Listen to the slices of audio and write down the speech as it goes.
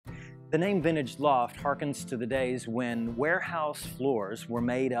The name Vintage Loft harkens to the days when warehouse floors were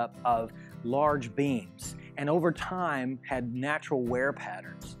made up of large beams and over time had natural wear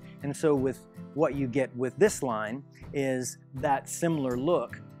patterns. And so with what you get with this line is that similar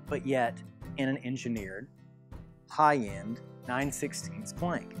look, but yet in an engineered, high-end 9/16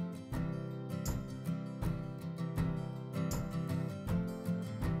 plank.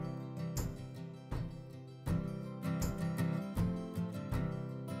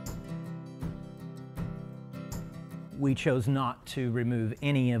 We chose not to remove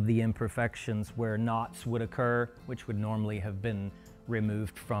any of the imperfections where knots would occur, which would normally have been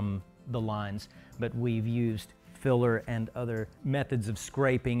removed from the lines, but we've used filler and other methods of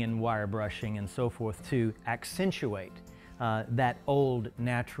scraping and wire brushing and so forth to accentuate that old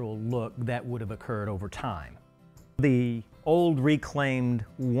natural look that would have occurred over time. The old reclaimed,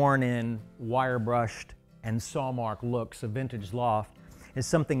 worn-in, wire brushed and saw mark looks of Vintage Loft is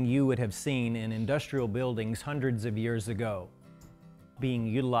something you would have seen in industrial buildings hundreds of years ago. Being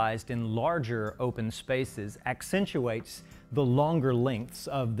utilized in larger open spaces accentuates the longer lengths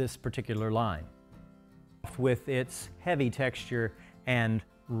of this particular line. With its heavy texture and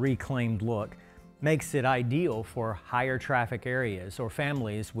reclaimed look, makes it ideal for higher traffic areas or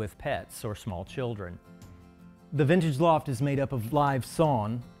families with pets or small children. The Vintage Loft is made up of live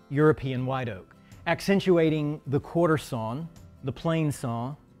sawn European white oak, accentuating the quarter sawn, the plain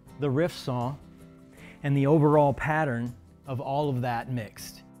saw, the rift saw, and the overall pattern of all of that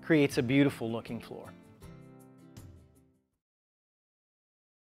mixed creates a beautiful looking floor.